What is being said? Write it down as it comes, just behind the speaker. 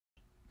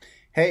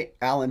Hey,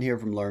 Alan here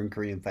from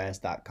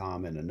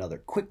LearnKoreanFast.com, and another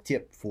quick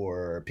tip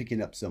for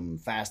picking up some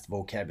fast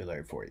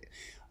vocabulary for you.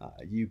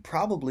 You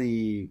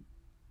probably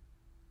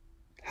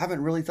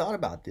haven't really thought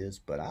about this,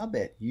 but I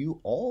bet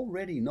you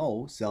already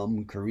know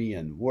some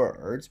Korean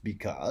words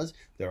because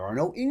there are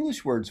no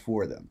English words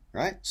for them,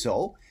 right?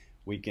 So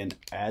we can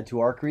add to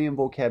our Korean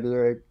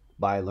vocabulary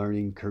by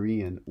learning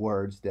Korean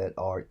words that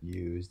are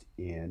used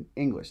in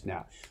English.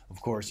 Now, of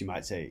course, you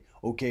might say,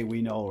 okay,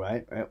 we know,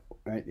 right?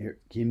 Right here,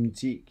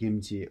 kimchi,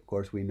 kimchi. Of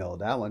course, we know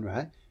that one,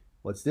 right?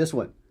 What's this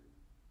one?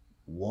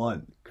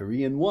 Won,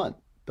 Korean won,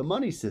 the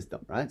money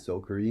system, right? So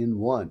Korean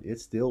won,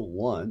 it's still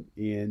won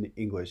in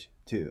English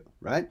too,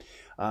 right?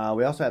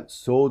 We also have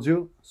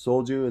soju.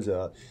 Soju is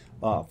a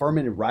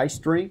fermented rice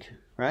drink,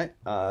 right?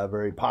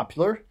 Very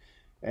popular.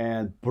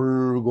 And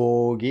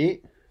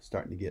bulgogi,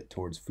 starting to get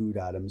towards food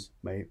items.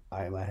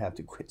 I might have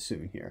to quit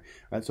soon here,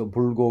 right? So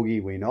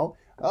bulgogi, we know.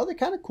 Other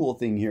kind of cool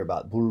thing here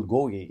about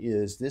bulgogi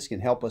is this can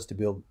help us to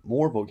build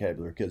more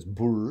vocabulary because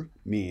bul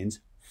means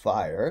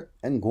fire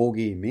and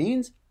gogi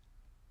means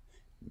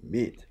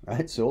meat,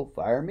 right? So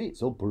fire meat.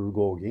 So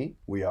bulgogi,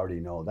 we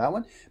already know that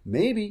one.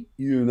 Maybe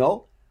you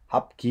know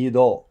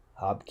hapkido,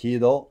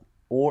 hapkido,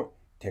 or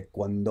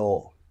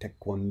taekwondo,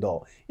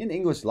 taekwondo. In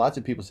English, lots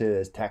of people say that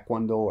it's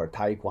taekwondo or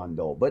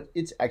taekwondo, but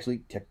it's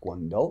actually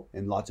taekwondo,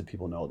 and lots of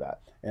people know that.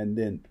 And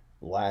then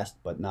last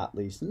but not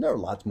least, and there are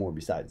lots more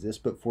besides this,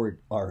 but for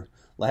our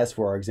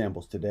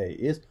examples today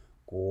is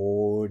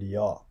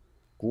Korea.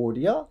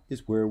 Korea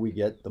is where we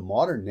get the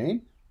modern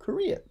name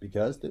Korea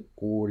because the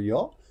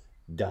Goryeo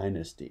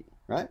dynasty,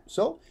 right?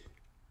 So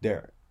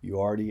there, you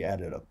already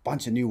added a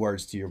bunch of new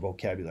words to your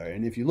vocabulary.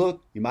 And if you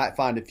look, you might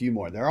find a few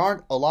more. There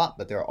aren't a lot,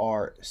 but there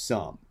are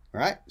some,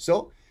 right?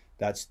 So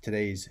that's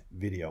today's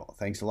video.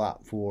 Thanks a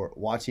lot for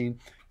watching.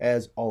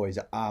 As always,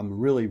 I'm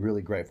really,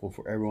 really grateful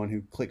for everyone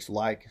who clicks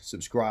like,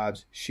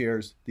 subscribes,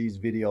 shares these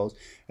videos,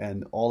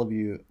 and all of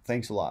you,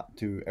 thanks a lot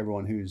to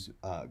everyone who's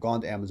gone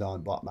to Amazon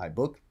and bought my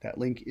book. That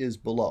link is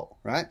below,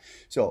 right?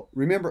 So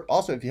remember,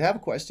 also, if you have a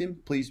question,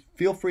 please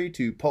feel free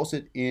to post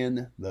it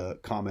in the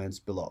comments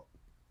below.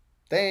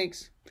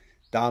 Thanks.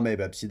 다음에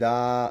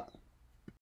뵙시다.